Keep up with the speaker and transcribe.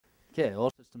Okay,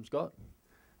 all systems go.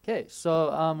 Okay, so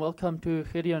welcome to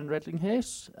Gideon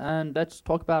Redelinghuys, and let's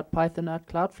talk about Python at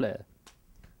CloudFlare.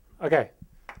 Okay,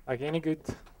 like any good,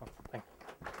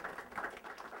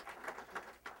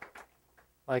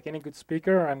 like any good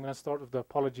speaker, I'm going to start with the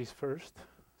apologies first.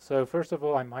 So first of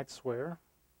all, I might swear,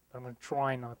 but I'm going to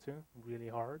try not to, really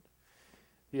hard.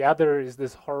 The other is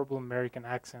this horrible American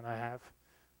accent I have.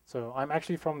 So I'm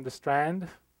actually from the Strand. If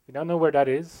you don't know where that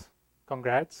is,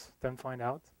 congrats, don't find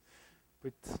out.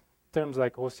 With terms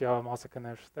like Ossia,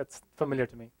 Massacre, that's familiar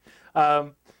to me.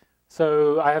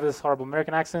 So I have this horrible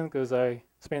American accent because I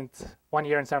spent 1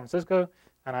 year in San Francisco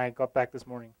and I got back this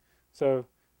morning. So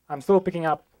I'm still picking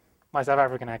up my South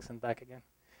African accent back again.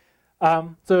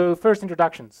 So first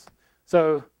introductions.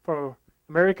 So for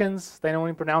Americans, they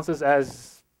normally pronounce this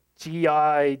as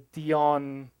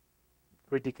Gideon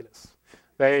Ridiculous.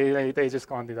 They just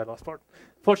can't do that last part.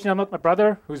 Fortunately, I'm not my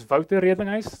brother, who's Wouter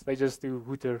Redelinghuys. They just do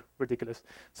Wouter Ridiculous.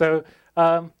 So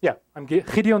yeah, I'm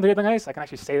Gideon Redelinghuys. I can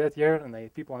actually say that here,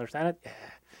 and people understand it.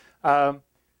 Yeah.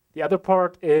 The other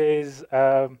part is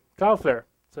CloudFlare.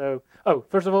 So,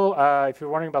 first of all, if you're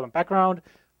wondering about my background,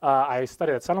 I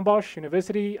studied at Stellenbosch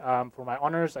University. For my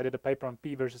honors, I did a paper on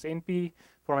P versus NP.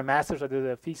 For my master's, I did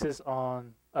a thesis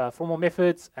on formal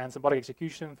methods and symbolic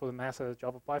execution for the NASA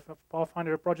Java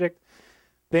Pathfinder project.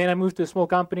 Then I moved to a small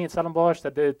company in Stellenbosch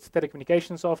that did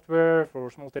telecommunication software for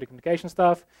small telecommunication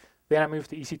stuff. Then I moved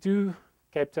to EC2,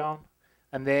 Cape Town.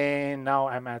 And then now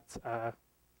I'm at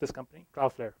this company,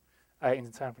 CloudFlare,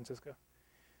 in San Francisco.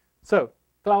 So,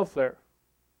 CloudFlare.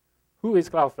 Who is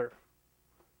CloudFlare?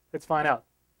 Let's find out.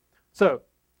 So,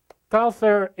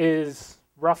 CloudFlare is,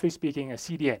 roughly speaking, a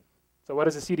CDN. So what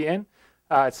is a CDN?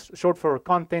 It's short for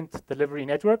Content Delivery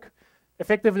Network.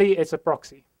 Effectively, it's a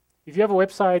proxy. If you have a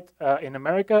website in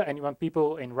America and you want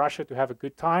people in Russia to have a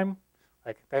good time,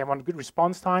 like they want a good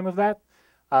response time of that,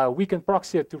 we can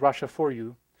proxy it to Russia for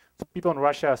you. So people in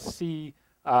Russia see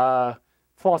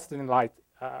faster than light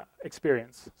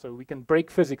experience. So we can break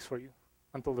physics for you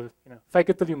until the, fake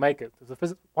it till you make it.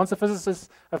 Once the physicists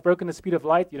have broken the speed of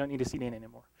light, you don't need a CDN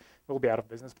anymore. We'll be out of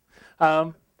business.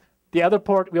 The other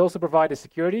part, we also provide is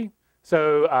security.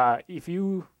 So if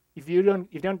you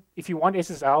want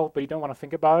SSL but you don't want to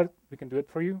think about it, we can do it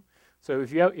for you. So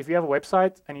if you have a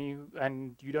website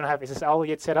and you don't have SSL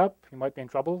yet set up, you might be in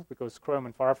trouble because Chrome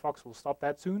and Firefox will stop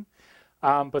that soon.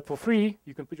 But for free,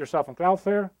 you can put yourself on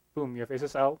CloudFlare. Boom, you have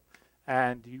SSL,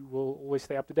 and you will always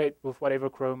stay up to date with whatever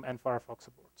Chrome and Firefox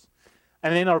supports.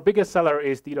 And then our biggest seller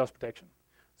is DDoS protection.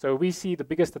 So we see the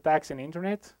biggest attacks in the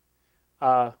internet.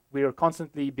 We are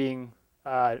constantly being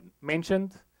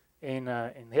mentioned in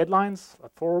headlines,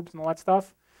 like Forbes and all that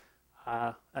stuff,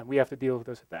 and we have to deal with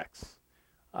those attacks.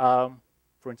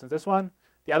 For instance, this one.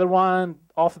 The other one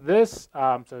after this,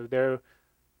 so there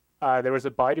was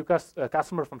a Baidu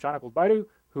customer from China called Baidu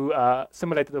who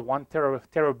simulated a 1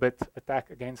 terabit attack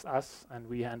against us, and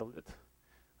we handled it.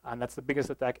 And that's the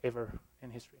biggest attack ever in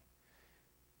history.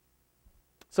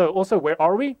 So also, where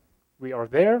are we? We are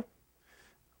there,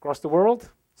 across the world.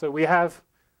 So we have,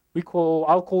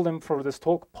 I'll call them for this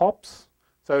talk POPs.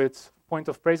 So it's point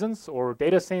of presence or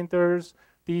data centers,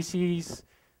 DCs.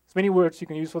 There's many words you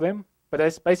can use for them, but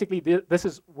that's basically this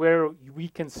is where we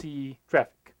can see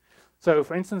traffic. So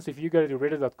for instance, if you go to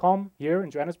reddit.com here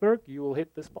in Johannesburg, you will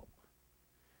hit this POP.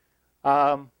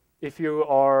 If you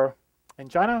are in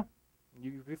China,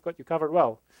 we've got you covered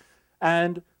well.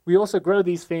 And we also grow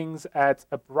these things at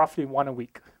roughly 1 a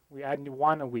week. We add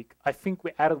 1 a week. I think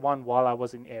we added 1 while I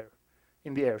was in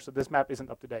the air, so this map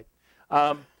isn't up to date.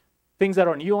 Things that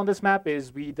are new on this map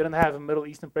is we didn't have a Middle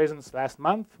Eastern presence last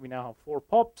month. We now have 4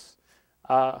 POPs.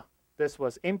 This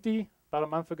was empty about a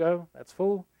month ago. That's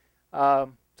full.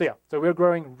 So yeah, so we're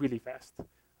growing really fast,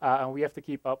 and we have to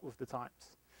keep up with the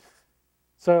times.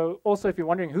 So also, if you're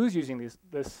wondering who's using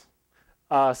this,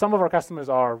 some of our customers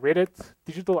are Reddit,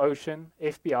 DigitalOcean,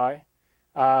 FBI,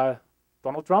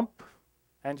 Donald Trump,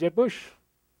 and Jeb Bush.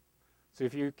 So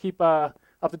if you keep up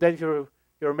to date with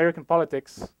your American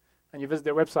politics and you visit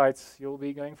their websites, you'll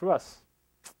be going through us.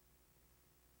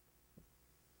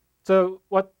 So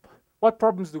what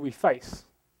problems do we face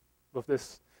with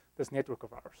this network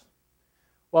of ours?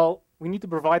 Well, we need to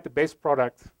provide the best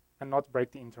product and not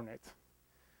break the internet.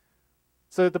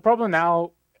 So the problem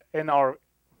now in our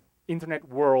internet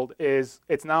world is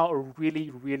it's now a really,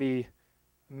 really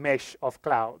mesh of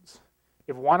clouds.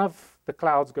 If one of the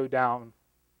clouds go down,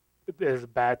 there's a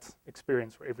bad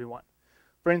experience for everyone.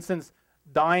 For instance,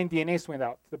 Dyn DNS went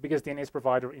out, the biggest DNS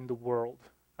provider in the world,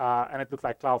 and it looked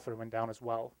like CloudFlare went down as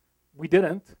well. We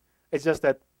didn't. It's just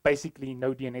that basically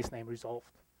no DNS name resolved.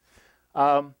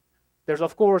 There's,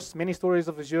 of course, many stories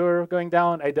of Azure going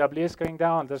down, AWS going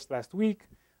down just last week,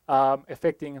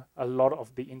 affecting a lot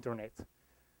of the internet.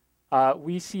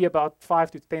 We see about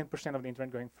 5 to 10% of the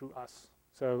internet going through us.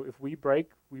 So if we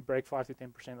break 5 to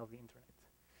 10% of the internet.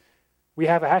 We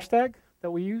have a hashtag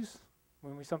that we use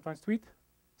when we sometimes tweet,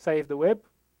 save the web.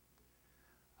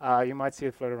 You might see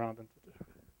it float around on Twitter.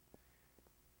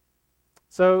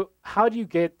 So how do you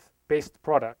get best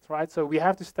product, right? So we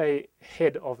have to stay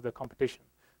ahead of the competition.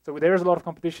 So there is a lot of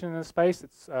competition in the space.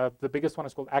 It's the biggest one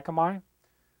is called Akamai.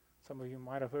 Some of you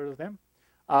might have heard of them.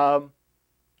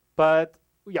 But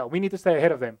yeah, we need to stay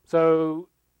ahead of them. So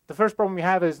the first problem we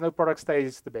have is no product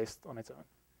stays the best on its own.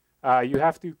 You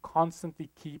have to constantly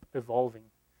keep evolving.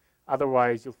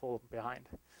 Otherwise, you'll fall behind.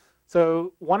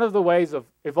 So one of the ways of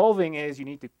evolving is you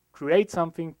need to create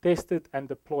something, test it, and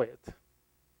deploy it.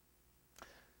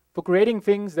 For creating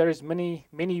things, there is many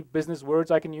business words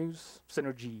I can use,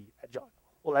 synergy, agile,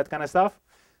 all that kind of stuff.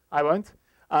 I won't.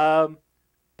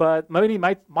 But mainly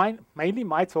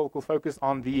my talk will focus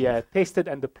on the tested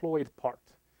and deployed part.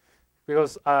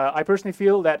 Because I personally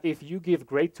feel that if you give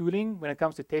great tooling when it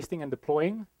comes to testing and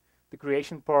deploying, the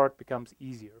creation part becomes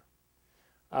easier.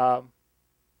 Yeah,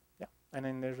 and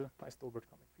then there's a nice Dilbert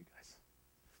comment for you guys.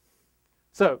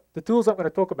 So the tools I'm going to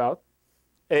talk about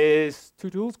is two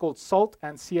tools called Salt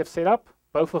and CF Setup.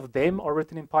 Both of them are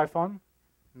written in Python,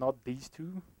 not these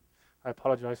two. I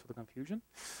apologize for the confusion.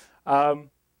 So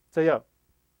yeah,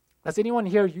 does anyone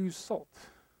here use Salt?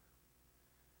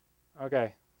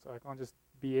 Okay, so I can't just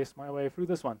BS my way through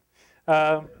this one.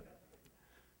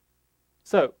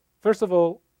 So first of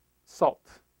all, Salt.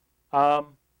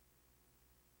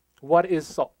 What is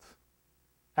Salt?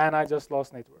 And I just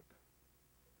lost network.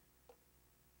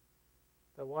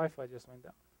 The Wi-Fi just went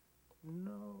down.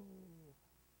 No.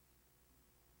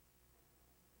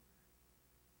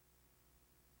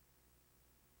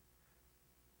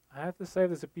 I have to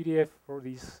save this as a PDF for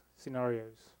these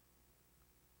scenarios.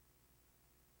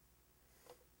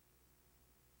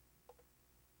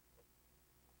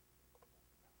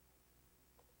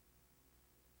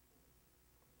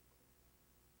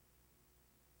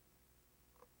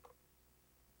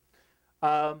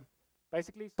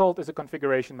 Basically, Salt is a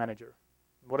configuration manager.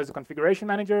 What is a configuration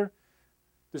manager?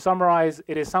 To summarize,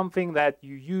 it is something that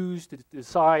you use to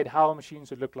decide how a machine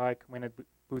should look like when it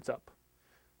boots up.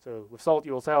 So with Salt,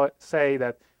 you will say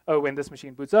that, oh, when this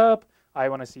machine boots up, I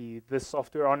want to see this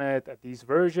software on it at these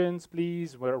versions,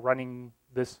 please. We're running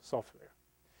this software.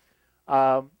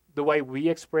 The way we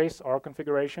express our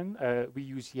configuration, we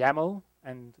use YAML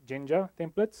and Jinja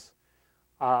templates.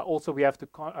 Also, we have to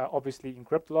obviously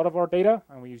encrypt a lot of our data,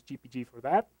 and we use GPG for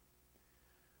that.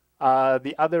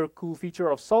 The other cool feature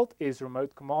of Salt is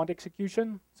remote command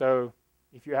execution. So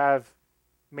if you have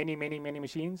many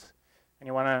machines, and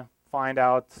you want to find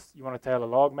out, you want to tail a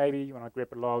log maybe, you want to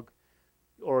grep a log,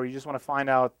 or you just want to find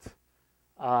out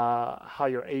how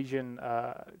your Asian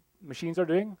machines are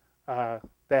doing,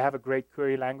 they have a great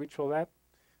query language for that,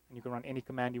 and you can run any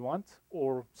command you want,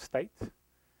 or state.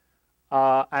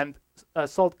 And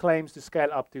Salt claims to scale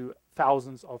up to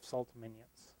thousands of Salt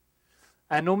minions.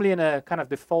 And normally in a kind of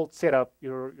default setup,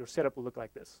 your setup will look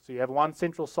like this. So you have one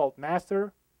central Salt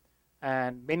master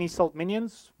and many Salt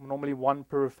minions, normally one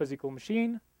per physical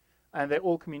machine, and they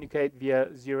all communicate via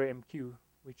 0MQ,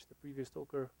 which the previous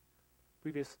talker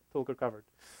covered.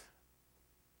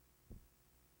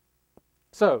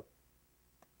 So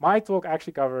my talk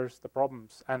actually covers the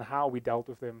problems and how we dealt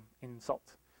with them in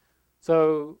Salt.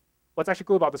 So what's actually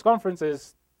cool about this conference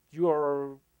is we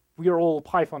are all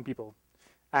Python people.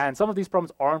 And some of these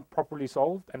problems aren't properly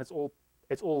solved, and it's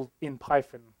all in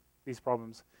Python, these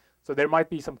problems. So there might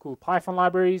be some cool Python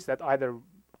libraries that either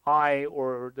I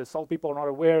or the Salt people are not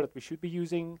aware that we should be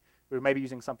using. We're maybe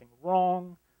using something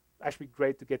wrong. Actually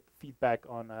great to get feedback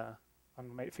on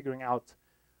figuring out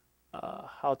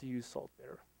how to use Salt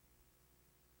better.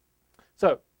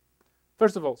 So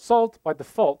first of all, Salt by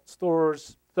default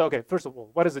stores. So okay, first of all,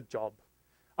 what is a job?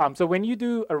 So when you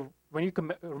do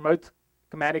remote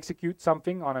command execute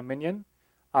something on a minion,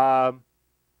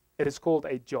 it is called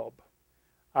a job.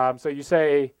 So you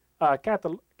say, cat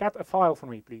a file for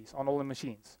me, please, on all the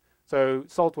machines. So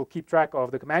Salt will keep track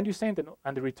of the command you sent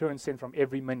and the return sent from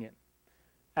every minion.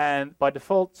 And by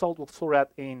default, Salt will store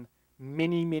that in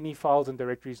many files and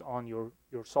directories on your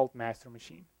Salt master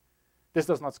machine. This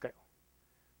does not scale.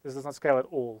 This does not scale at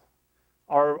all.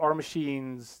 Our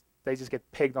machines, they just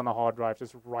get pegged on a hard drive,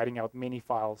 just writing out many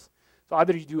files. So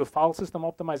either you do a file system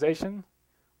optimization,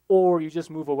 or you just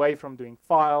move away from doing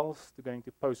files to going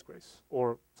to Postgres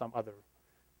or some other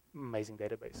amazing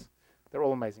database. They're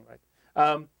all amazing,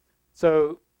 right?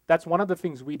 So that's one of the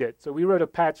things we did. So we wrote a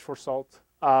patch for Salt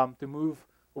to move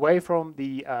away from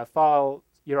the file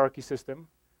hierarchy system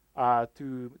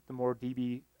to the more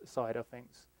DB side of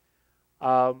things.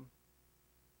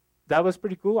 That was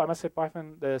pretty cool. I must say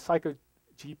Python, the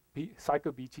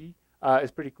PsychoBG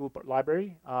is pretty cool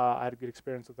library. I had a good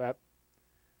experience with that.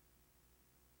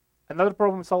 Another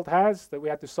problem Salt has that we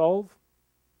had to solve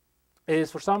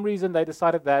is for some reason they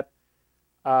decided that,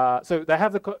 so they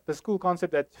have the cool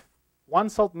concept that one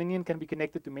Salt minion can be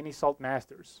connected to many Salt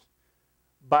masters.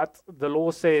 But the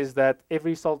law says that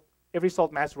every Salt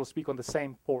master will speak on the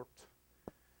same port.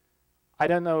 I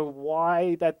don't know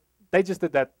why they just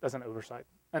did that as an oversight.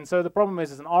 And so the problem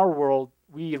is in our world,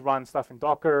 we run stuff in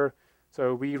Docker,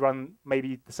 so we run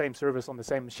maybe the same service on the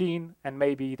same machine, and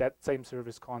maybe that same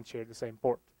service can't share the same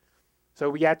port. So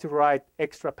we had to write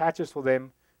extra patches for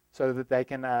them so that they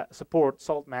can support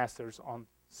Salt masters on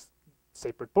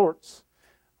separate ports,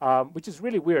 which is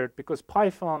really weird because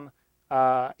Python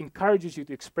encourages you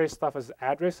to express stuff as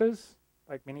addresses,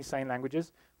 like many sane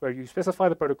languages, where you specify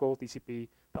the protocol, TCP,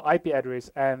 the IP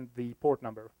address, and the port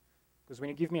number. Because when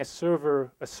you give me a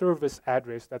service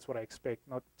address, that's what I expect,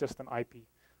 not just an IP.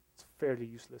 It's fairly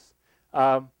useless.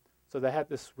 So they had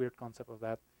this weird concept of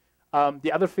that.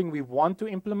 The other thing we want to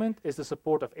implement is the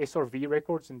support of SRV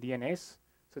records in DNS.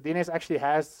 So DNS actually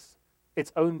has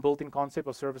its own built-in concept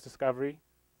of service discovery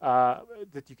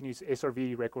that you can use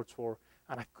SRV records for.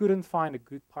 And I couldn't find a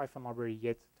good Python library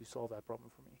yet to solve that problem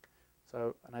for me.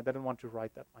 So, and I didn't want to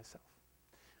write that myself.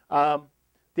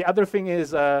 The other thing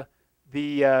is the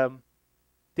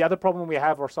other problem we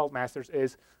have for Salt masters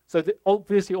is, so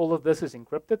obviously all of this is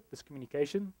encrypted, this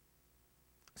communication.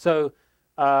 So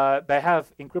they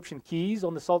have encryption keys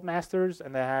on the Salt masters,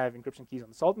 and they have encryption keys on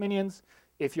the Salt minions.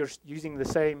 If you're using the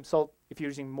same Salt, if you're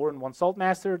using more than one Salt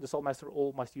master, the Salt master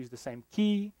all must use the same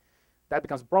key. That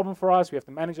becomes a problem for us. We have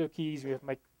to manage our keys. We have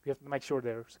to make sure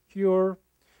they're secure.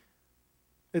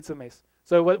 It's a mess.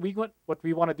 So what we want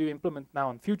to do implement now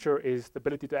in future is the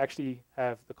ability to actually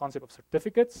have the concept of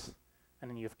certificates, and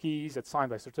then you have keys that's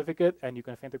signed by certificate, and you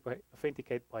can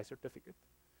authenticate by certificate.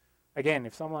 Again,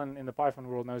 if someone in the Python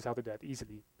world knows how to do that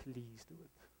easily, please do it.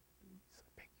 Please,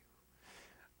 thank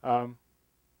you.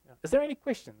 Yeah. Is there any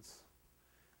questions?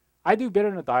 I do better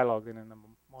in a dialogue than in a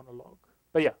monologue.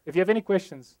 But yeah, if you have any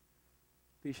questions,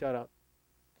 please shout out.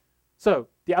 So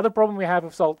the other problem we have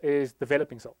with Salt is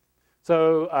developing Salt.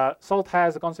 So Salt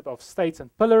has the concept of states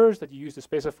and pillars that you use to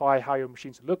specify how your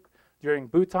machines look during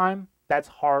boot time. That's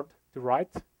hard to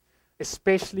write,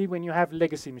 especially when you have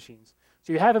legacy machines.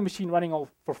 So you have a machine running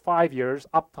for 5 years,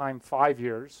 uptime 5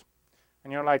 years,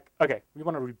 and you're like, okay, we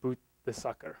want to reboot this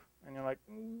sucker. And you're like,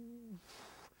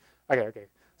 okay.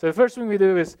 So the first thing we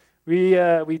do is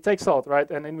we take Salt, right?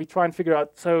 And then we try and figure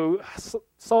out, so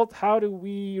Salt, how do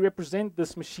we represent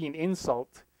this machine in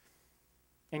Salt?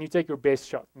 And you take your best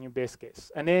shot and your best guess.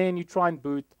 And then you try and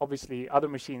boot, obviously, other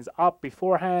machines up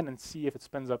beforehand and see if it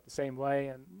spins up the same way,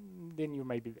 and then you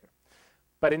may be there.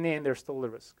 But in the end, there's still a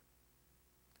risk.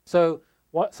 So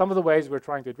some of the ways we're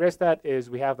trying to address that is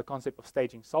we have the concept of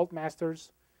staging Salt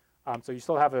masters. So you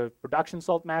still have a production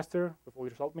Salt master with all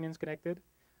your Salt minions connected.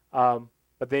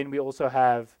 But then we also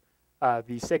have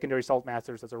the secondary Salt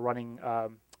masters that are running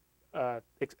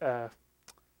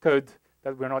code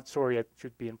that we're not sure yet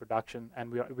should be in production,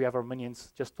 and we have our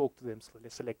minions just talk to them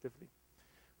selectively.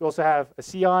 We also have a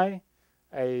CI,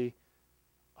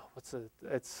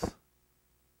 it's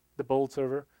the build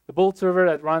server. The build server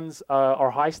that runs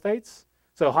our high states.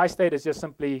 So high state is just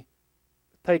simply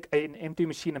take an empty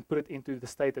machine and put it into the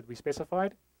state that we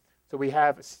specified. So we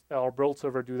have our build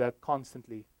server do that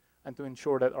constantly, and to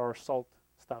ensure that our Salt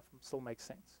stuff still makes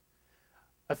sense.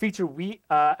 A feature we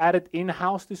added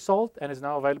in-house to Salt and is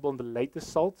now available in the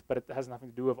latest Salt, but it has nothing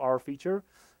to do with our feature,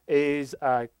 is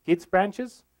Git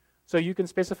branches. So you can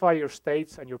specify your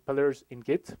states and your pillars in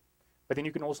Git, but then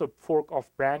you can also fork off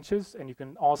branches, and you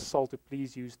can ask Salt to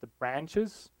please use the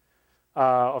branches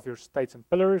of your states and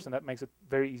pillars, and that makes it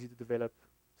very easy to develop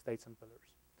states and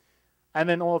pillars. And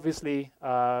then obviously,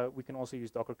 we can also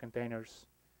use Docker containers,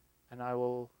 and I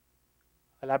will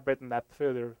elaborate on that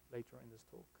further later in this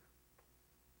talk.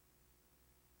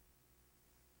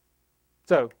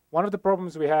 So one of the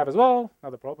problems we have as well,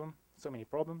 another problem, so many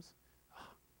problems.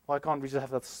 Why can't we just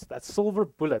have that silver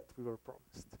bullet we were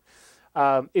promised,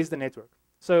 is the network.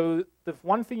 So the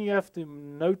one thing you have to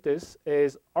notice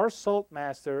is our Salt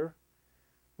master,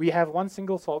 we have one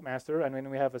single Salt master, and then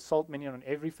we have a Salt minion on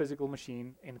every physical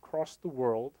machine across the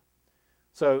world.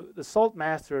 So the Salt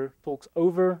master talks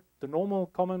over the normal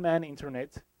common man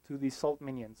internet to the Salt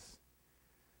minions.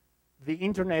 The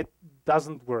internet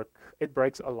doesn't work. It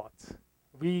breaks a lot.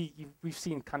 we've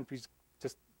seen countries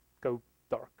just go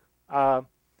dark,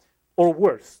 or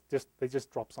worse, they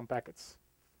just drop some packets.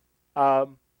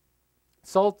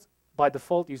 Salt by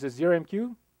default uses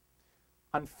 0MQ.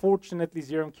 Unfortunately,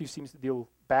 0MQ seems to deal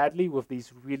badly with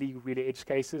these really, really edge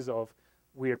cases of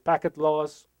weird packet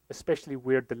loss, especially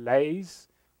weird delays,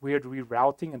 weird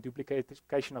rerouting and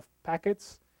duplication of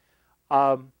packets.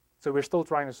 So we're still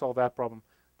trying to solve that problem.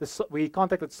 We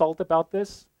contacted Salt about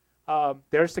this.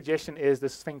 Their suggestion is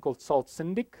this thing called Salt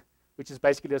Syndic, which is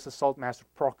basically just a Salt master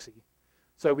proxy.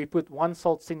 So we put one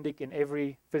Salt Syndic in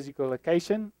every physical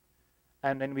location,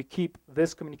 and then we keep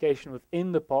this communication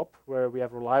within the POP where we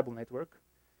have a reliable network,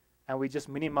 and we just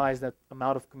minimize that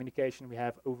amount of communication we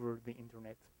have over the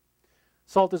internet.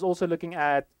 Salt is also looking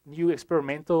at new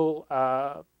experimental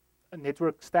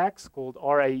network stacks called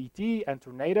RAET and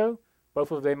Tornado.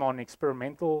 Both of them on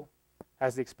experimental,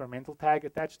 has the experimental tag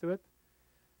attached to it.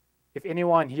 If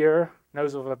anyone here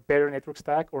knows of a better network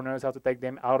stack or knows how to take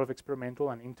them out of experimental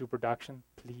and into production,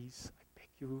 please, I beg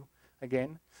you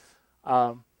again.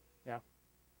 Yeah,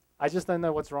 I just don't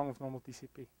know what's wrong with normal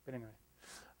TCP, but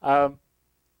anyway.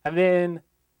 And then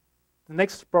the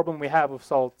next problem we have with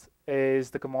Salt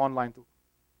is the command line tool.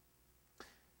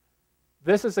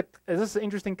 This is an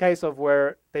interesting case of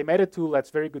where they made a tool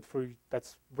that's very good for,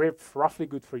 that's roughly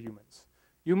good for humans.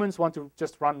 Humans want to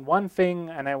just run one thing,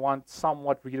 and they want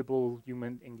somewhat readable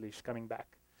human English coming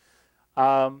back.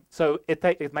 So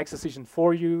it makes a decision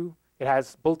for you. It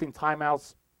has built-in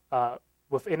timeouts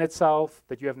within itself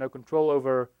that you have no control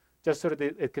over, just so that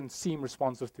it can seem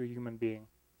responsive to a human being.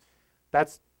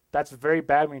 That's very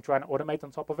bad when you try and automate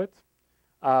on top of it.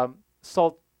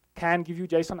 Salt can give you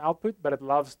JSON output, but it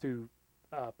loves to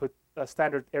put a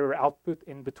standard error output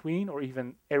in between, or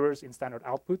even errors in standard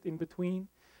output in between.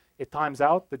 It times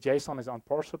out. The JSON is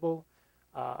unparsable.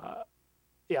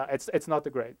 Yeah, it's not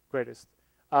the greatest.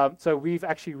 So we've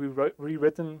actually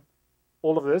rewritten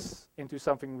all of this into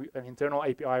something, an internal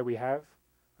API we have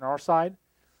on our side.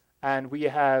 And we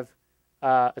have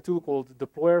a tool called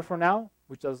Deployer for now,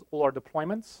 which does all our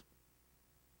deployments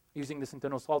using this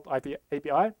internal Salt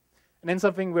API. And then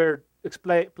something we're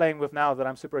playing with now that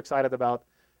I'm super excited about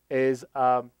is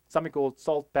something called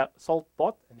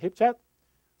SaltBot and HipChat.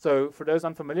 So for those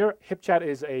unfamiliar, HipChat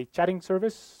is a chatting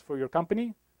service for your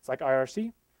company. It's like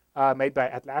IRC, made by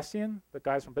Atlassian, the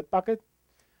guys from Bitbucket.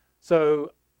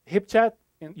 So HipChat,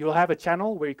 you'll have a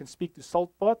channel where you can speak to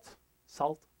SaltBot,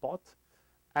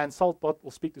 and SaltBot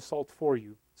will speak to Salt for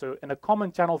you. So in a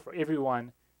common channel for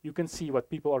everyone, you can see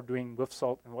what people are doing with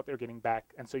Salt and what they're getting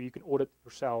back. And so you can audit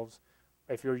yourselves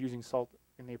if you're using Salt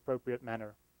in the appropriate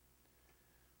manner.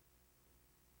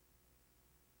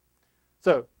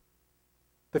 So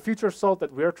the future of Salt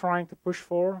that we're trying to push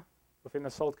for within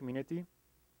the Salt community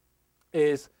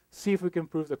is see if we can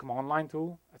improve the command line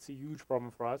tool. That's a huge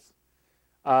problem for us.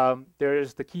 There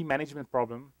is the key management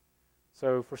problem.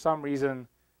 So for some reason,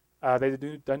 they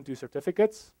don't do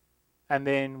certificates. And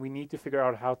then we need to figure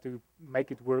out how to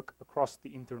make it work across the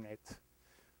internet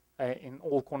in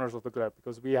all corners of the globe,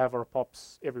 because we have our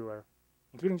POPs everywhere,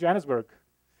 including Johannesburg.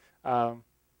 And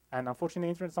unfortunately,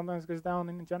 the internet sometimes goes down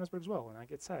in Johannesburg as well, and I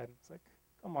get sad. It's like,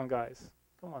 come on, guys.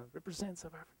 Come on, represent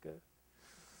South Africa.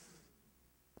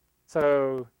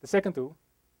 So the second tool,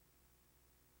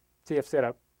 CF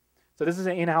Setup. So this is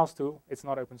an in-house tool. It's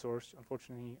not open source.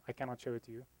 Unfortunately, I cannot show it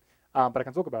to you, but I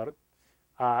can talk about it.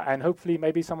 And hopefully,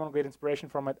 maybe someone will get inspiration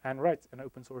from it and write an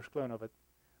open source clone of it.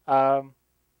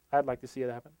 I'd like to see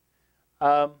it happen.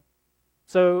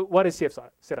 So what is CF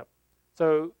Setup?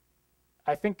 So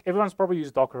I think everyone's probably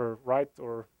used Docker, right?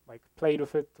 Or like played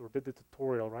with it or did the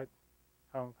tutorial, right?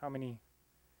 How many?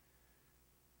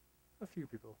 A few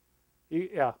people.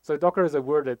 Yeah, so Docker is a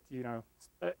word that, you know,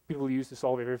 people use to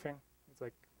solve everything. It's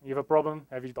like, you have a problem,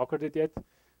 have you Dockered it yet?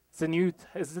 It's a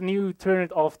new turn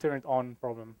it off, turn it on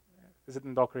problem. Is it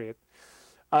in Docker yet?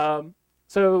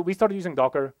 So we started using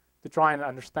Docker to try and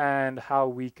understand how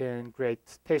we can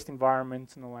create test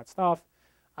environments and all that stuff.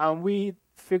 We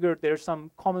figured there's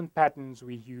some common patterns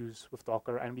we use with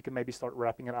Docker, and we can maybe start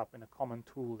wrapping it up in a common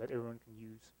tool that everyone can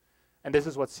use. And this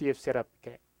is what CF Setup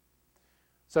became.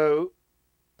 So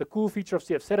the cool feature of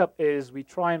CF Setup is we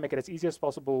try and make it as easy as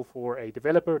possible for a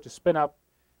developer to spin up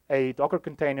a Docker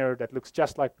container that looks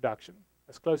just like production,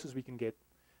 as close as we can get.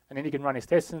 And then he can run his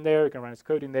tests in there, he can run his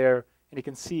code in there, and he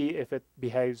can see if it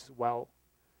behaves well.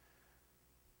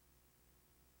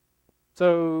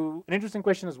 So an interesting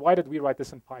question is, why did we write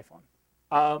this in Python?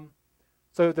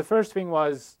 So the first thing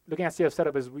was, looking at CF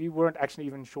Setup, is we weren't actually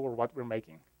even sure what we're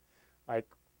making. Like,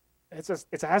 it's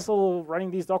a hassle running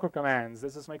these Docker commands.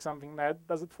 Let's just make something that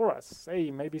does it for us.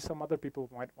 Hey, maybe some other people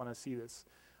might want to see this.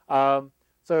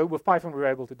 So with Python, we were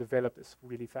able to develop this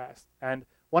really fast. And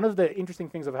one of the interesting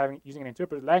things of using an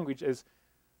interpreted language is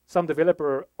some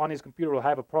developer on his computer will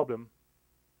have a problem.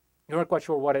 You're not quite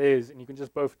sure what it is, and you can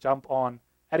just both jump on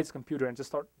at his computer and just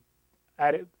start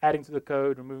adding to the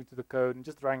code, removing to the code, and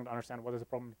just trying to understand what is the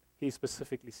problem he's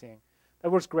specifically seeing.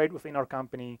 That works great within our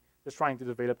company, just trying to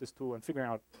develop this tool and figuring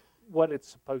out what it's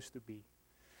supposed to be.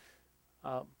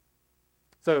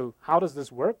 So how does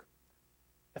this work?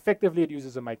 Effectively, it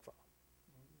uses a makefile.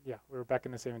 Yeah, we're back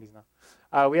in the 70s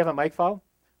now. We have a makefile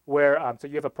where, so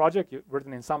you have a project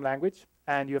written in some language,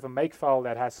 and you have a makefile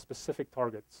that has specific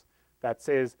targets that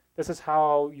says, this is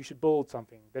how you should build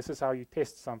something, this is how you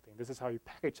test something, this is how you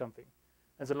package something.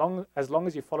 As long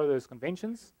as you follow those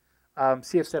conventions,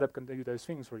 CF Setup can do those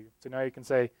things for you. So now you can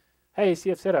say, hey,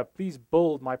 CF Setup, please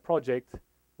build my project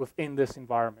within this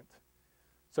environment.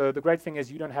 So the great thing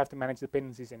is you don't have to manage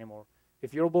dependencies anymore.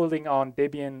 If you're building on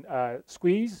Debian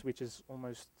Squeeze, which is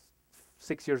almost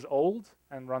 6 years old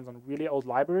and runs on really old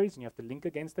libraries, and you have to link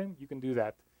against them, you can do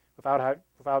that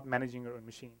without managing your own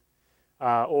machine.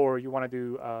 Or you want to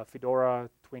do Fedora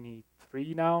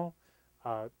 23 now,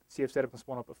 CF Setup can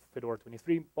spawn up a Fedora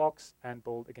 23 box and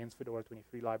build against Fedora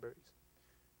 23 libraries.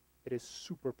 It is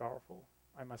super powerful,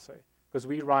 I must say, because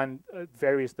we run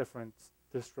various different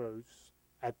distros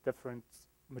at different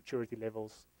maturity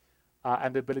levels,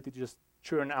 and the ability to just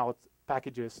churn out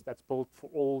packages that's built for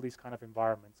all these kind of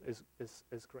environments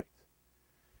is great.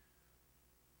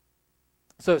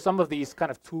 So some of these kind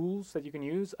of tools that you can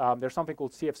use, there's something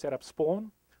called CF Setup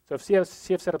Spawn. So if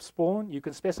CF Setup Spawn, you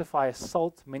can specify a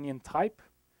salt minion type,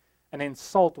 and then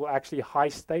salt will actually high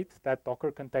state that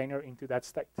Docker container into that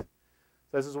state. So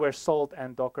this is where salt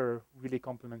and Docker really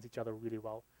complement each other really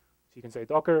well. So you can say,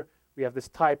 Docker, we have this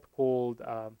type called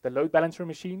the load balancer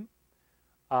machine.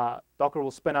 Docker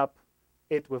will spin up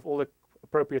it with all the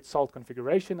appropriate salt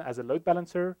configuration as a load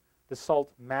balancer. The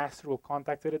salt master will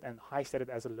contact it and high set it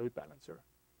as a load balancer.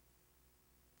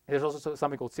 There's also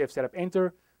something called CF Setup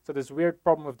Enter. So this weird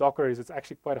problem with Docker is it's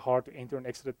actually quite hard to enter and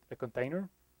exit a container.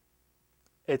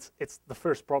 It's the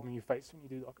first problem you face when you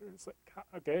do Docker. It's like,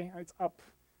 okay, it's up.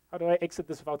 How do I exit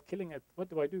this without killing it? What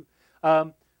do I do?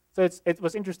 So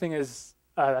what's interesting is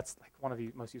that's like one of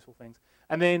the most useful things.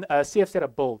 And then CF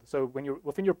Setup Build. So when you're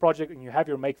within your project and you have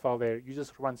your makefile there, you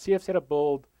just run CF Setup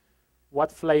Build,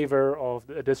 what flavor of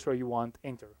the distro you want,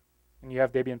 enter. And you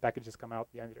have Debian packages come out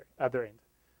the other end,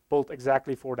 built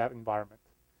exactly for that environment.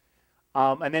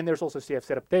 And then there's also CF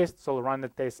Setup Test, so run the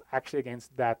test actually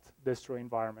against that distro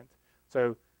environment.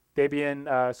 So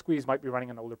Debian Squeeze might be running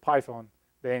an older Python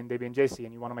than Debian JC,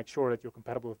 and you want to make sure that you're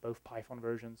compatible with both Python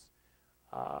versions.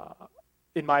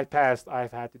 In my past,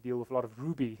 I've had to deal with a lot of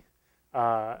Ruby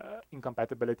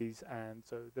incompatibilities, and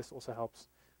so this also helps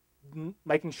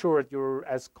making sure that you're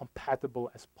as compatible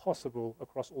as possible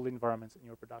across all the environments in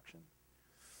your production.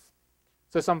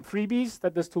 So some freebies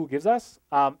that this tool gives us,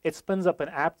 it spins up an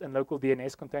apt and local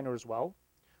DNS container as well.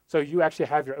 So you actually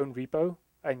have your own repo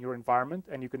in your environment,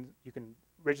 and you can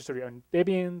register your own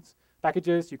Debian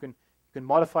packages. You can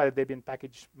modify the Debian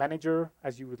package manager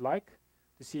as you would like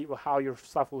to see how your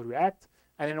stuff will react,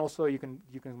 and then also you can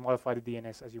modify the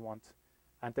DNS as you want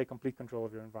and take complete control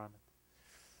of your environment.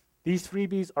 These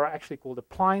freebies are actually called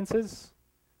appliances,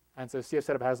 and so CF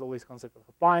Setup has all these concepts of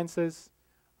appliances.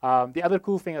 The other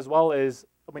cool thing as well is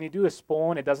when you do a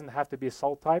spawn, it doesn't have to be a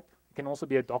salt type. It can also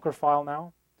be a Docker file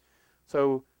now.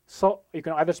 So you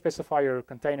can either specify your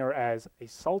container as a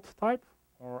salt type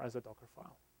or as a Docker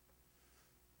file.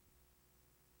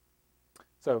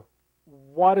 So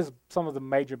what is some of the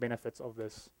major benefits of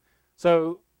this?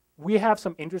 So we have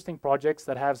some interesting projects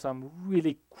that have some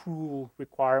really cruel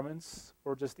requirements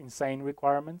or just insane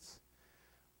requirements.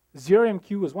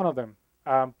 ZeroMQ is one of them.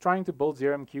 Trying to build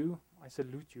ZeroMQ, I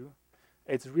salute you.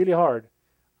 It's really hard,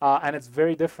 and it's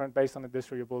very different based on the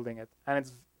distro you're building it.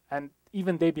 And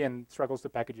even Debian struggles to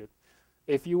package it.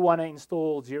 If you want to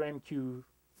install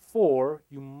ZeroMQ4,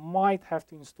 you might have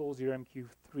to install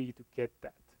ZeroMQ3 to get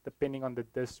that, depending on the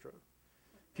distro.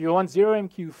 If you want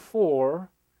ZeroMQ4,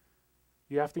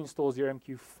 you have to install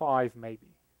ZeroMQ5 maybe.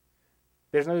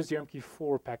 There's no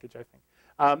ZeroMQ4 package, I think.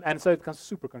 And so it becomes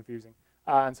super confusing.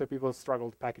 And so people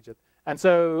struggle to package it.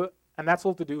 And that's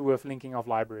all to do with linking of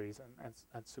libraries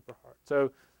and super hard.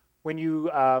 So when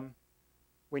you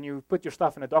put your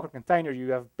stuff in a Docker container,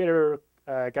 you have better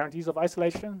guarantees of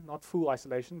isolation, not full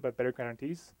isolation, but better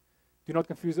guarantees. Do not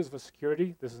confuse this with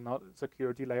security. This is not a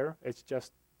security layer. It's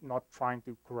just not trying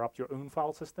to corrupt your own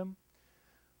file system.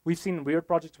 We've seen weird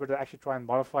projects where they actually try and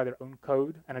modify their own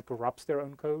code, and it corrupts their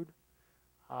own code.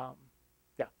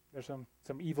 Yeah, there's some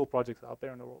evil projects out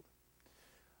there in the world.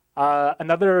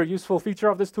 Another useful feature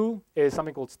of this tool is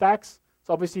something called stacks.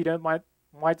 So obviously you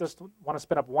might just want to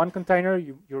spin up one container.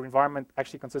 Your environment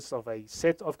actually consists of a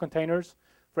set of containers.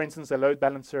 For instance, a load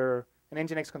balancer, an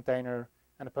Nginx container,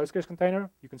 and a Postgres container.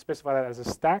 You can specify that as a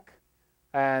stack,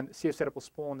 and CF Setup will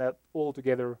spawn that all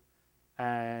together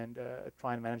and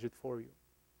try and manage it for you.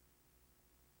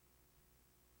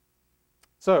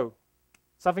 So,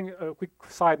 a quick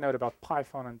side note about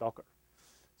Python and Docker.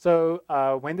 So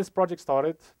when this project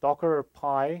started, Docker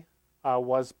Py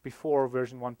was before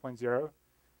version 1.0.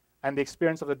 And the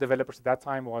experience of the developers at that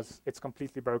time was it's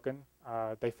completely broken.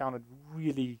 They found it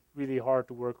really, really hard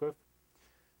to work with.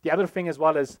 The other thing as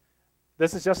well is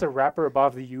this is just a wrapper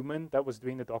above the human that was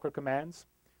doing the Docker commands.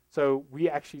 So we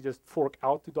actually just fork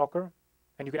out to Docker.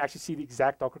 And you can actually see the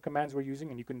exact Docker commands we're using.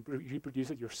 And you can reproduce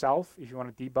it yourself if you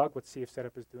want to debug what CF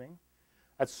Setup is doing.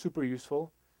 That's super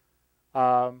useful.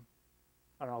 I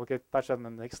don't know, I'll get touched on the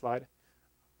next slide.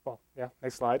 Well, yeah,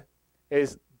 next slide.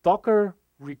 Is Docker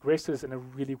regresses in a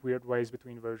really weird ways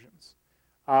between versions.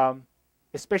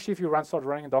 Especially if you start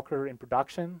running Docker in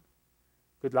production,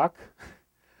 good luck.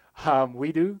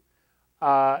 We do.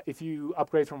 If you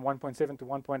upgrade from 1.7 to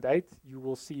 1.8, you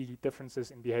will see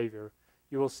differences in behavior.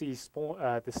 You will see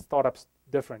the startups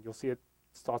different. You'll see it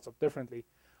starts up differently.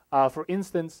 For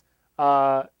instance,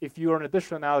 if you're on a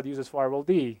distro now that uses Firewall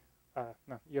D,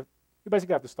 no, you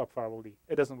basically have to stop Firewall D.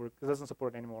 It doesn't work. It doesn't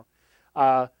support it anymore.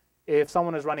 If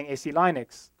someone is running AC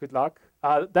Linux, good luck.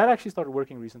 That actually started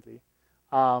working recently,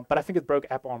 but I think it broke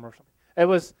AppArmor or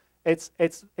something.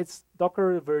 It's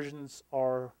Docker versions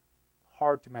are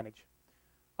hard to manage,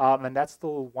 and that's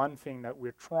still one thing that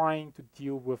we're trying to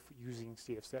deal with using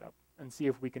CF Setup and see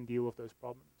if we can deal with those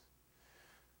problems.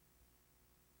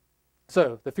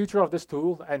 So the future of this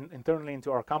tool and internally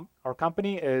into our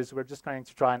company is we're just going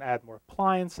to try and add more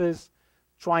appliances,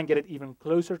 try and get it even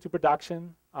closer to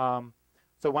production.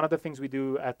 So one of the things we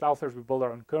do at CloudFlare is we build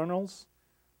our own kernels.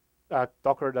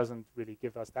 Docker doesn't really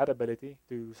give us that ability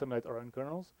to simulate our own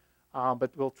kernels,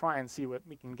 but we'll try and see what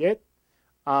we can get.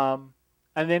 And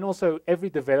then also every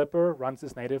developer runs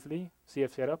this natively,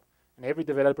 CF Setup, and every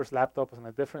developer's laptop is on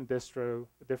a different distro,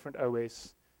 a different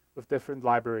OS, with different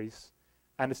libraries.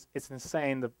 And it's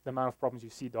insane the amount of problems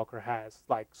you see Docker has.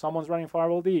 Like, someone's running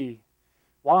Firewall D.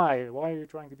 Why? Why are you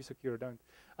trying to be secure? Don't.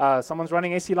 Someone's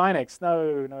running AC Linux.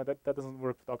 No, that doesn't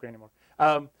work with Docker anymore.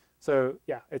 So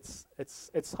yeah, it's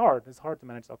hard. It's hard to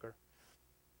manage Docker.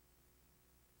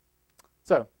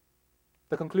 So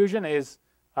the conclusion is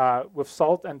with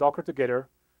Salt and Docker together,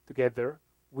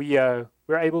 we're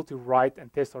able to write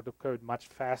and test our code much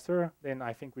faster than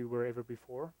I think we were ever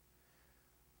before.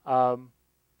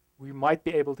 We might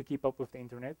be able to keep up with the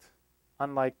internet,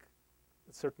 unlike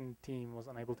a certain team was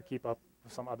unable to keep up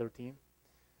with some other team.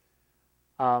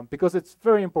 Because it's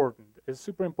very important. It's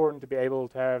super important to be able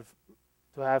to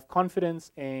have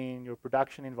confidence in your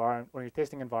production environment or your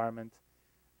testing environment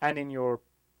and in your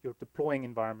deploying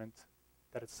environment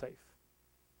that it's safe.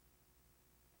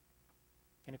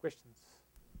 Any questions?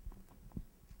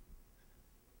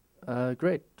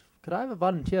 Great. Could I have a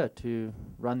volunteer to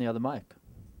run the other mic?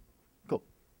 Cool.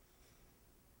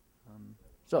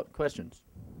 So, questions?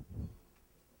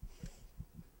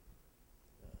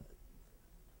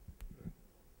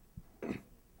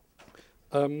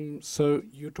 So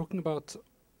you're talking about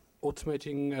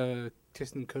automating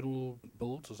testing kernel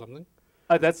builds or something?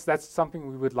 That's something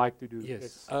we would like to do.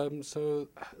 Yes. So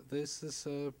there's this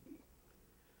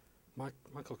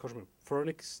Michael Koshman,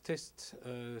 Phoronix Test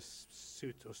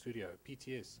Suite or Studio,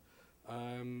 PTS.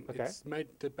 Okay. It's made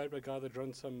by a guy that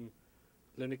runs some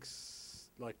Linux,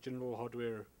 like general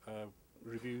hardware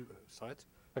review site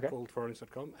called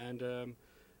Phoronix.com, and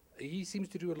he seems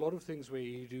to do a lot of things where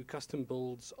you do custom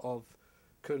builds of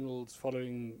kernels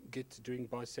following Git, doing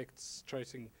bisects,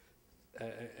 tracing,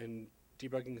 and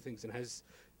debugging things, and has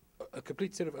a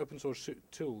complete set of open source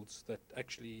tools that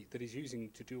he's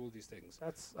using to do all these things.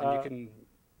 That's and you can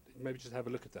maybe just have a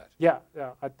look at that. Yeah,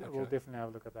 we'll definitely have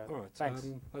a look at that. All right, thanks.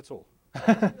 That's all.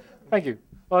 Thank you.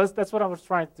 Well, that's what I was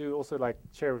trying to also like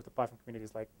share with the Python community.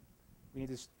 Is like we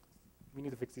need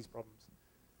to fix these problems.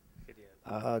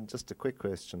 Just a quick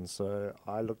question. So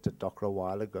I looked at Docker a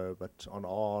while ago, but on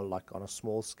a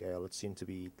small scale, it seemed to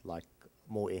be like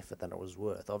more effort than it was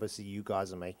worth. Obviously, you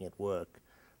guys are making it work.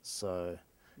 So,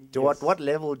 what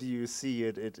level do you see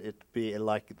it be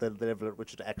like the level at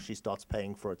which it actually starts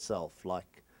paying for itself?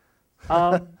 Like,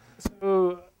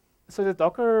 so the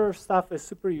Docker stuff is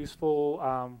super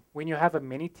useful when you have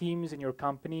many teams in your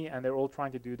company and they're all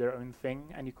trying to do their own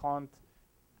thing, and you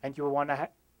want to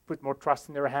put more trust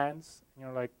in their hands.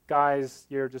 You're like, guys,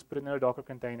 here, just put it in a Docker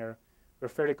container. we're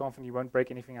fairly confident you won't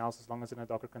break anything else as long as it's in a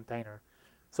Docker container.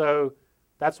 So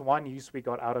that's one use we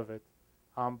got out of it.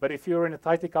 But if you're in a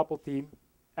tightly coupled team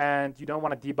and you don't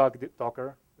want to debug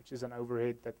Docker, which is an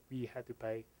overhead that we had to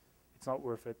pay, it's not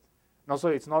worth it. And also,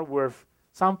 it's not worth,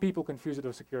 some people confuse it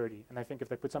with security. And I think if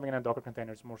they put something in a Docker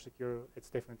container, it's more secure. It's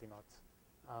definitely not.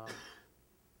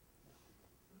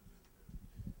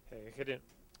 Hey, Gideon.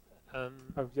 Oh,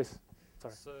 yes.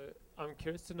 Sorry. So I'm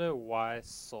curious to know why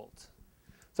salt.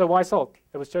 So why salt?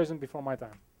 It was chosen before my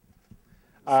time.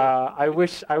 I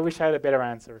wish I had a better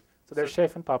answer. So there's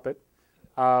Chef and Puppet.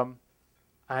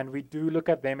 And we do look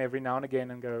at them every now and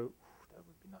again and go, that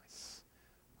would be nice.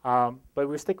 But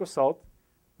we stick with salt.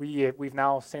 We've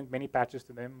now sent many patches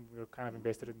to them. We're kind of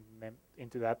invested in them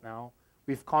into that now.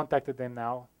 We've contacted them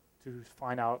now to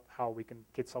find out how we can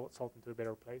get salt into a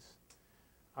better place.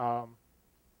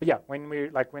 But yeah,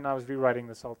 when I was rewriting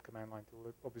the salt command line tool,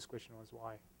 the obvious question was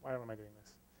why? Why am I doing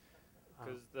this?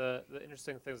 Because the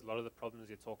interesting thing is a lot of the problems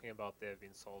you're talking about there have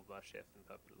been solved by Chef and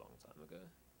Puppet a long time ago.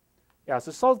 Yeah,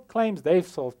 so Salt claims they've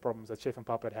solved problems that Chef and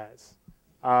Puppet has.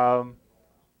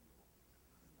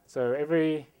 So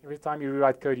every time you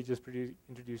rewrite code, you just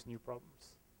introduce new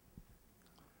problems.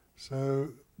 So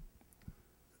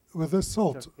with this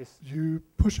salt, Sure, yes. you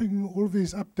pushing all of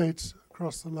these updates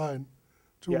across the line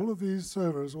to Yeah. all of these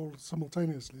servers all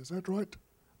simultaneously. Is that right?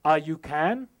 You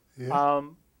can. Yeah.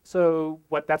 So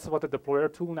that's what the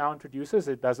deployer tool now introduces.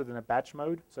 It does it in a batch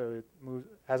mode, so it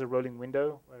has a rolling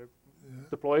window where it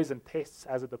deploys and tests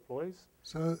as it deploys.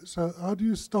 So how do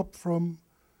you stop from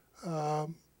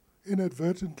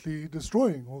inadvertently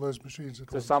destroying all those machines at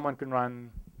So once? someone can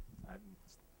run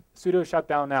sudo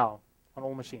shutdown now on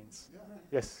all machines.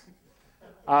 Yes.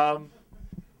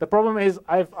 The problem is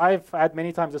I've had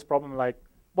many times this problem, like,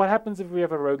 what happens if we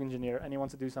have a rogue engineer and he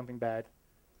wants to do something bad?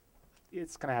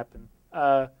 It's gonna happen.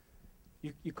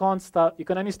 You can't stop. You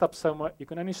can only stop so much. You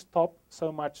can only stop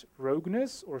so much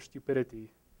rogueness or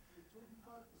stupidity.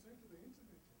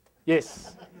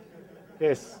 Yes.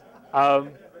 Yes.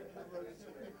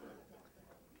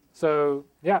 So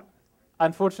yeah,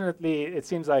 unfortunately, it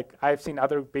seems like I've seen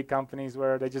other big companies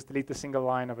where they just delete a single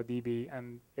line of a DB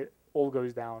and it all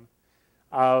goes down.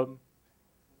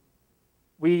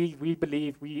 We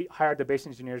believe we hire the best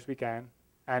engineers we can,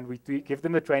 and we give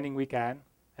them the training we can,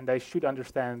 and they should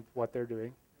understand what they're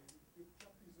doing.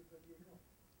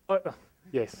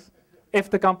 Yes, if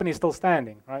the company is still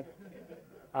standing, right?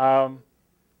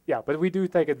 Yeah, but we do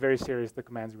take it very serious, the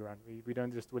commands we run. We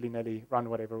don't just willy-nilly run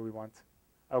whatever we want.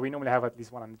 We normally have at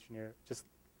least one engineer just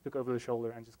look over the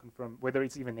shoulder and just confirm whether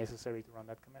it's even necessary to run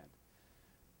that command.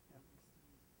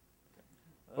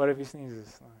 Yeah. What if he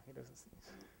sneezes? No, he doesn't sneeze.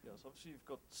 Yeah, so obviously you've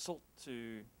got salt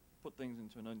to put things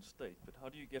into an own state, but how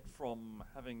do you get from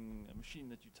having a machine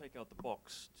that you take out the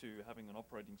box to having an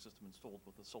operating system installed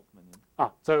with the salt minion?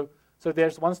 So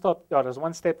there's one step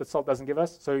that Salt doesn't give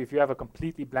us. So if you have a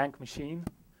completely blank machine,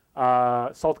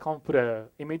 Salt can't put an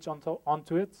image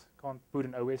onto it, can't put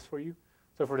an OS for you.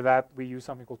 So for that, we use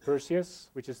something called Perseus,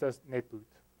 which is just netboot.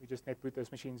 We just netboot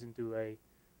those machines into a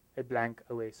blank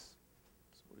OS.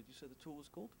 So what did you say the tool was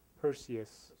called?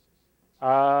 Perseus.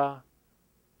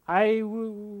 I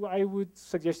would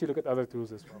suggest you look at other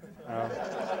tools as well.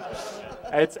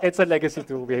 It's a legacy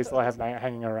tool we still have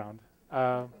hanging around.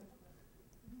 Yeah,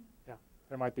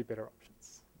 there might be better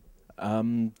options.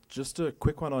 Just a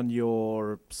quick one on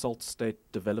your salt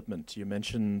state development. You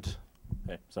mentioned.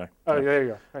 Hey, sorry. Oh, there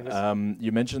you go. Yes.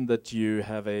 You mentioned that you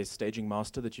have a staging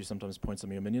master that you sometimes point some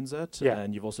of your minions at, Yeah.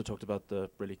 and you've also talked about the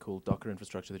really cool Docker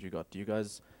infrastructure that you got. Do you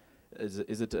guys, is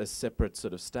it a separate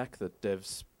sort of stack that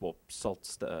devs or salt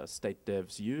state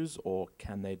devs use, or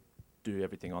can they do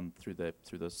everything through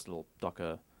this little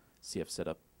Docker CF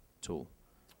setup tool?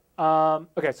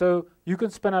 Okay, so you can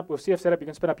spin up with CF setup. You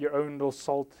can spin up your own little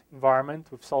salt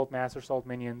environment with salt master, salt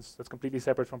minions. That's completely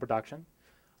separate from production.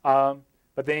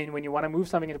 But then when you want to move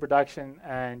something into production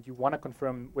and you want to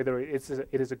confirm whether it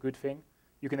is a good thing,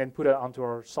 you can then put it onto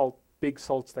our big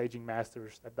salt staging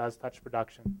masters that does touch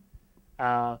production.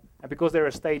 And because they're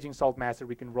a staging salt master,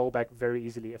 we can roll back very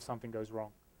easily if something goes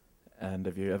wrong. And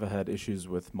have you ever had issues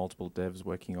with multiple devs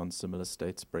working on similar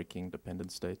states, breaking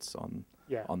dependent states on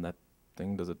that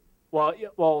thing? Does it?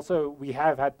 Well, so we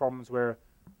have had problems where,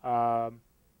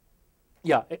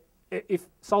 if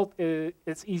salt,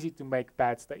 it's easy to make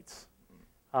bad states.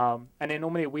 And then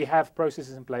normally we have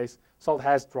processes in place. Salt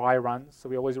has dry runs, so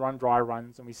we always run dry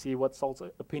runs, and we see what Salt's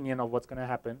opinion of what's going to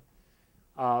happen.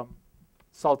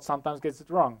 Salt sometimes gets it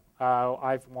wrong.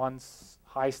 I've once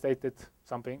high-stated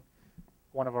something,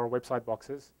 one of our website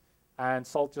boxes, and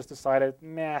Salt just decided,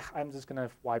 I'm just going to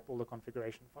wipe all the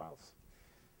configuration files.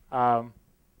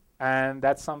 And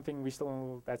that's something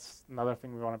that's another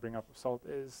thing we want to bring up with Salt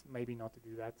is maybe not to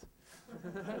do that.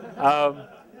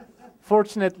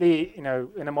 Fortunately, in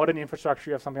a modern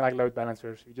infrastructure, you have something like load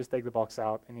balancers. You just take the box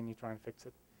out and then you try and fix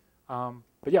it.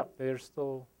 But yeah, there's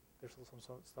still some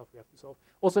sort of stuff we have to solve.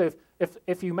 Also,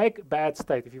 if you make bad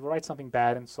state, if you write something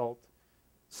bad in Salt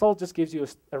just gives you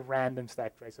a random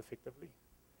stack trace effectively.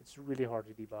 It's really hard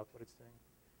to debug what it's doing.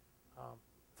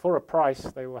 For a price,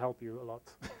 they will help you a lot.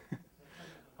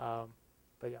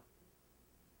 But yeah.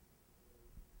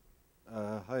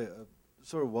 Hi.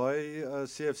 So why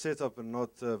CF setup and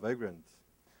not Vagrant?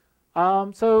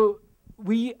 So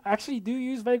we actually do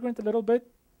use Vagrant a little bit,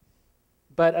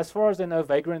 but as far as I know,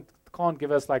 Vagrant can't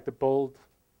give us like the build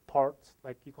part.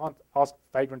 Like you can't ask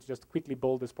Vagrant to just quickly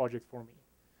build this project for me,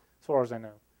 as far as I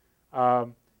know.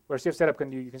 Where CF setup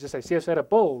can do, you can just say CF setup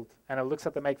build, and it looks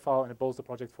at the make file and it builds the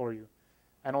project for you.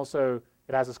 And also,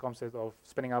 it has this concept of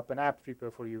spinning up an app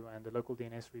repo for you and the local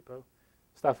DNS repo,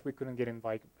 stuff we couldn't get in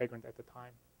Vagrant at the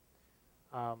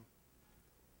time.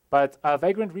 But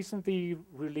Vagrant recently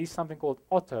released something called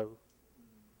Auto,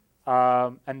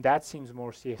 and that seems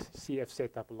more CF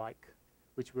setup-like,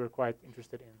 which we're quite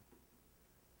interested in.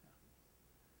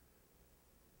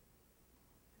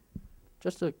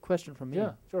 Just a question from me.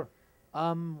 Yeah, sure.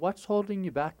 What's holding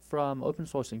you back from open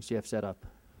sourcing CF setup?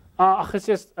 It's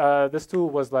just this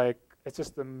tool was like, it's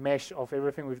just a mesh of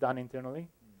everything we've done internally.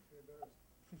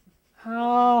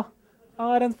 I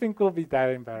don't think we'll be that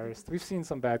embarrassed. We've seen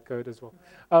some bad code as well.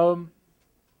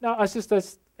 No, it's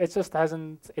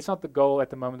not the goal at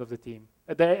the moment of the team.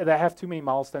 They have too many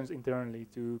milestones internally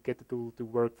to get the tool to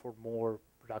work for more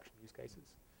production use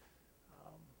cases.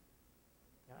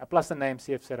 Plus the name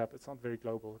CF setup, it's not very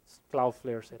global. It's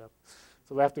CloudFlare setup.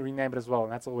 So we have to rename it as well,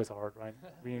 and that's always hard, right?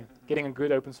 Getting a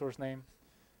good open source name.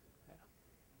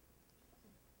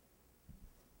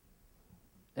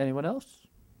 Yeah. Anyone else?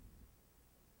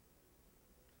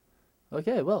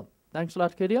 Okay, well, thanks a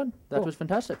lot, Gideon. That was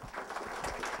fantastic.